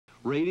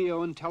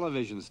radio and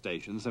television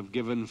stations have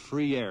given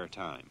free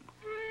airtime.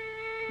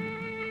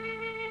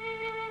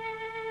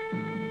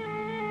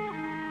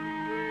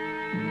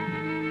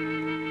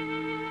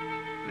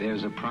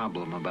 There's a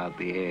problem about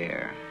the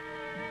air,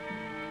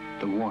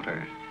 the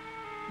water,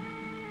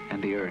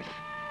 and the earth.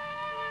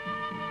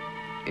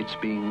 It's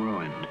being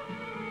ruined.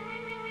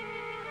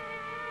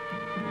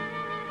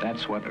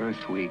 That's what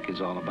Earth Week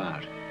is all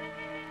about.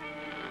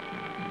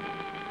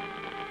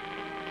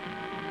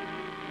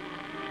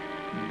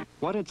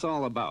 What it's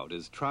all about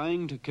is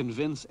trying to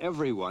convince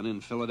everyone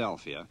in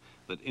Philadelphia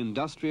that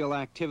industrial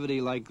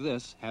activity like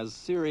this has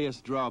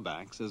serious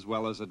drawbacks as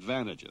well as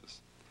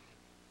advantages.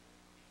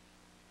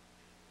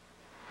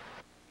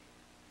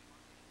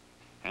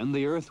 And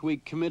the Earth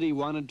Week Committee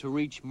wanted to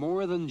reach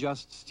more than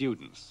just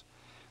students.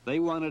 They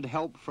wanted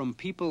help from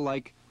people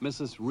like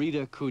Mrs.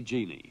 Rita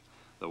Cugini,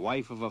 the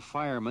wife of a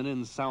fireman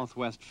in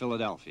southwest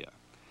Philadelphia.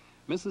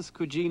 Mrs.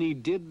 Cugini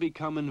did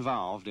become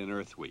involved in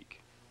Earth Week.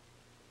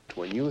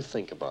 When you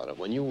think about it,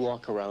 when you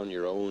walk around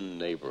your own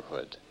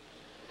neighborhood,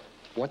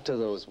 what do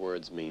those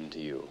words mean to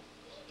you?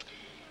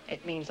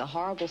 It means a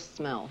horrible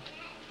smell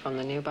from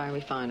the nearby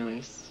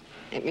refineries.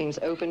 It means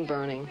open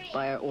burning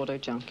by our auto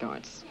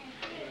junkyards.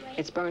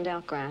 It's burned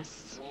out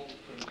grass,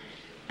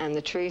 and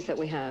the trees that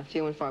we have,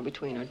 few and far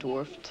between, are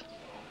dwarfed.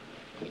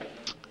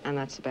 And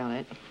that's about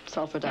it.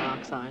 Sulfur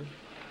dioxide.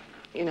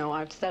 You know,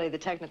 I've studied the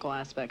technical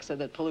aspects, so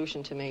that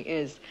pollution to me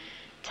is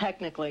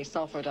technically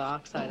sulfur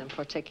dioxide and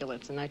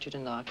particulates and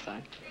nitrogen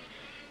dioxide,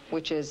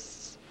 which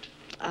is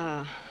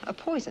a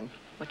poison,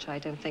 which I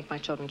don't think my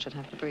children should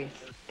have to breathe.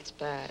 It's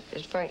bad.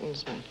 It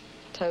frightens me,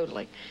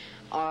 totally.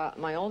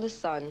 My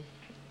oldest son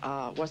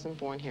wasn't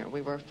born here.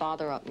 We were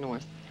farther up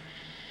north.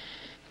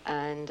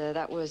 And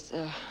that was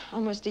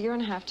almost a year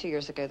and a half, 2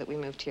 years ago that we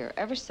moved here.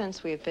 Ever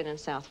since we have been in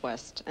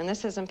Southwest, and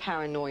this isn't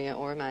paranoia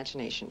or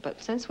imagination,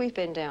 but since we've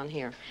been down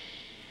here,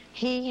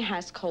 he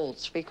has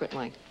colds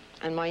frequently.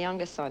 And my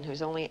youngest son,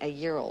 who's only a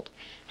year old,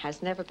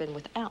 has never been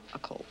without a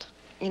cold.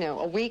 You know,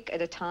 a week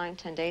at a time,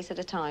 10 days at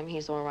a time,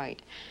 he's all right.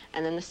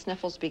 And then the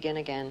sniffles begin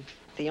again.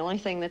 The only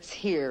thing that's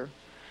here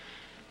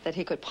that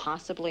he could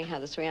possibly have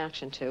this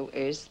reaction to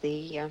is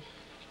the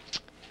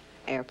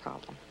air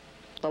problem,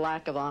 the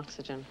lack of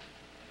oxygen,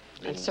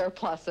 and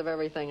surplus of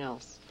everything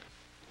else.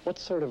 What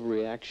sort of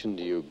reaction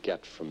do you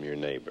get from your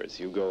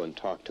neighbors? You go and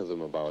talk to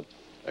them about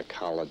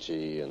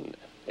ecology and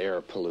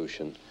air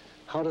pollution.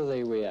 How do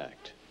they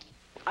react?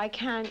 I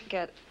can't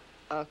get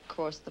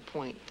across the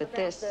point that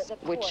this,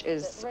 which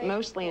is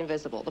mostly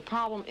invisible, the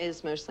problem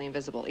is mostly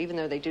invisible, even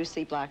though they do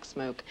see black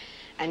smoke,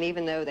 and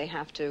even though they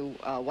have to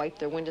wipe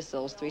their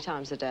windowsills 3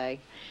 times a day,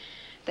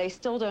 they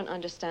still don't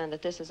understand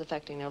that this is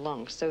affecting their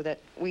lungs, so that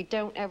we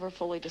don't ever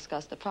fully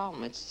discuss the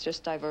problem. It's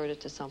just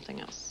diverted to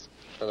something else.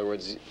 In other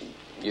words,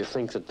 you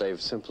think that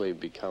they've simply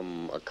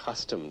become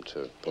accustomed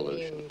to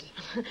pollution?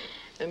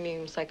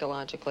 Immune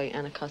psychologically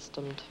and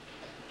accustomed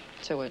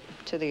to it,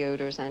 to the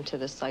odors and to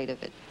the sight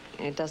of it.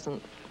 It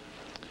doesn't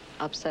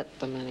upset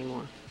them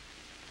anymore.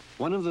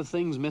 One of the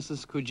things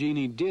Mrs.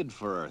 Cugini did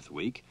for Earth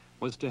Week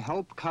was to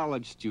help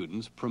college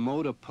students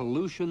promote a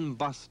pollution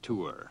bus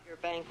tour. Your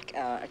bank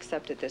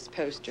accepted this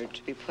poster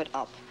to be put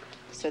up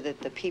so that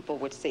the people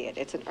would see it.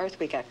 It's an Earth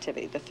Week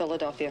activity, the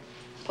Philadelphia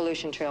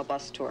Pollution Trail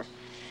Bus Tour,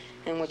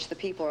 in which the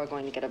people are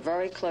going to get a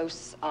very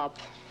close-up,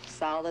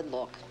 solid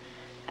look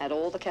at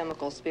all the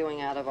chemicals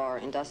spewing out of our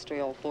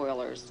industrial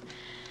boilers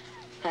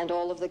and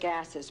all of the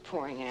gases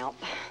pouring out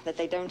that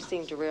they don't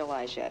seem to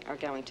realize yet are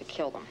going to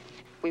kill them.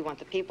 We want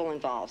the people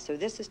involved, so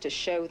this is to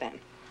show them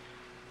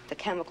the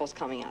chemicals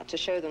coming out, to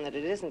show them that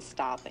it isn't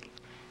stopping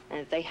and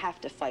that they have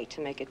to fight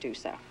to make it do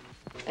so.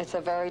 It's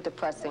a very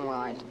depressing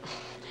ride,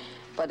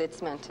 but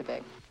it's meant to be.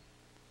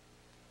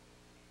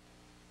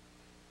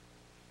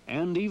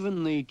 And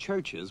even the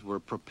churches were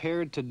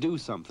prepared to do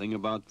something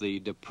about the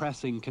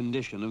depressing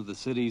condition of the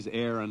city's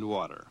air and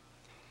water.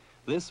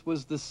 This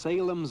was the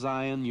Salem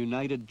Zion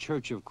United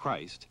Church of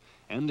Christ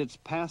and its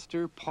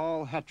pastor,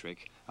 Paul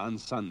Hetrick, on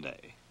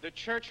Sunday. The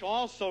church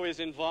also is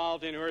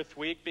involved in Earth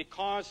Week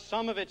because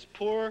some of its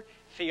poor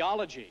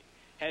theology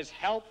has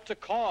helped to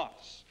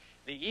cause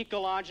the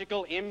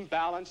ecological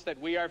imbalance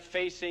that we are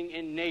facing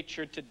in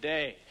nature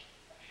today.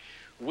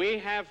 We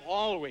have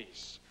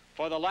always,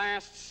 for the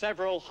last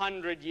several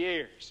hundred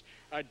years,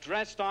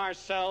 addressed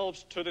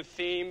ourselves to the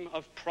theme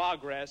of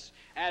progress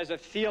as a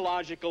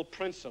theological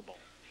principle.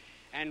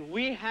 And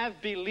we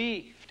have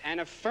believed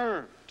and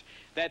affirmed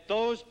that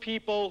those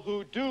people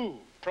who do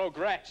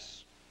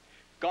progress,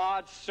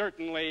 God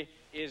certainly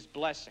is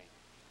blessing.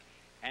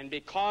 And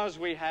because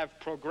we have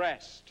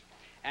progressed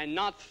and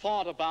not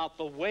thought about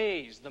the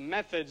ways, the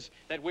methods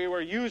that we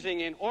were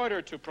using in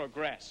order to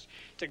progress,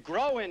 to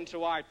grow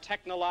into our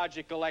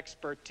technological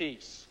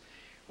expertise,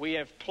 we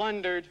have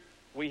plundered,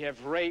 we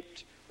have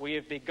raped, we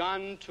have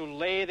begun to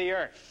lay the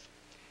earth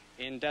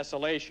in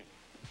desolation.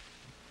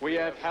 We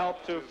have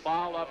helped to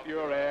foul up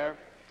your air,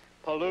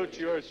 pollute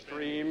your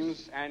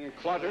streams, and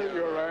clutter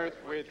your earth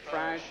with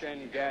trash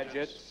and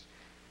gadgets,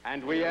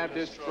 and we have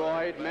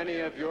destroyed many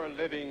of your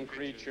living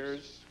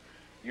creatures.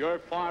 Your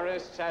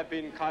forests have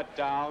been cut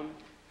down,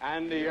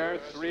 and the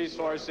earth's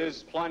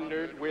resources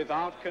plundered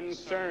without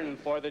concern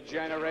for the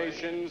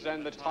generations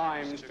and the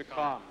times to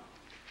come.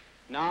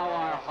 Now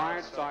our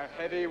hearts are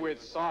heavy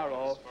with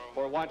sorrow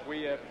for what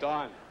we have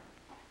done,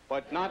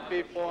 but not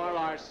before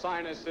our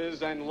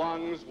sinuses and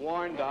lungs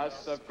warned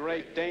us of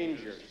great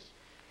dangers,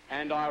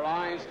 and our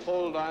eyes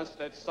told us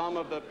that some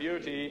of the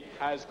beauty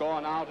has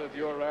gone out of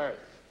your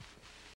earth.